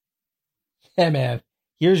Hey man,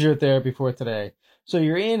 here's your therapy for today. So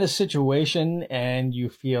you're in a situation and you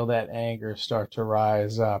feel that anger start to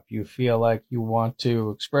rise up. You feel like you want to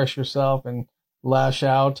express yourself and lash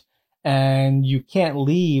out, and you can't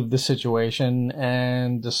leave the situation.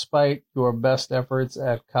 And despite your best efforts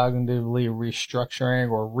at cognitively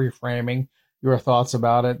restructuring or reframing your thoughts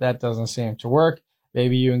about it, that doesn't seem to work.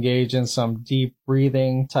 Maybe you engage in some deep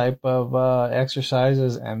breathing type of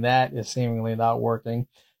exercises, and that is seemingly not working.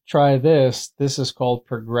 Try this. This is called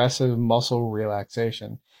progressive muscle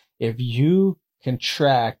relaxation. If you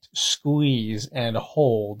contract, squeeze, and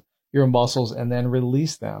hold your muscles and then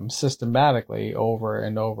release them systematically over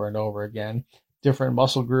and over and over again, different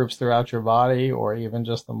muscle groups throughout your body, or even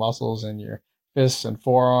just the muscles in your fists and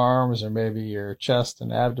forearms, or maybe your chest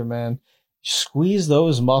and abdomen, squeeze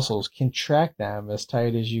those muscles, contract them as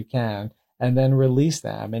tight as you can, and then release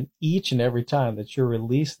them. And each and every time that you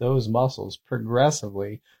release those muscles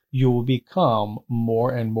progressively, you will become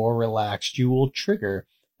more and more relaxed. You will trigger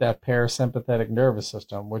that parasympathetic nervous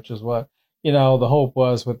system, which is what, the hope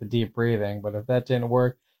was with the deep breathing. But if that didn't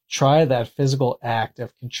work, try that physical act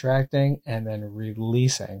of contracting and then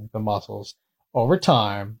releasing the muscles. Over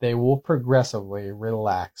time, they will progressively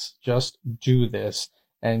relax. Just do this,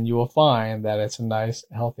 and you will find that it's a nice,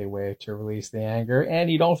 healthy way to release the anger,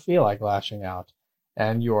 and you don't feel like lashing out,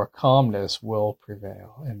 and your calmness will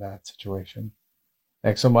prevail in that situation.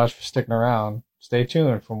 Thanks so much for sticking around. Stay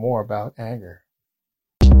tuned for more about anger.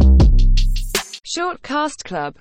 Shortcast Club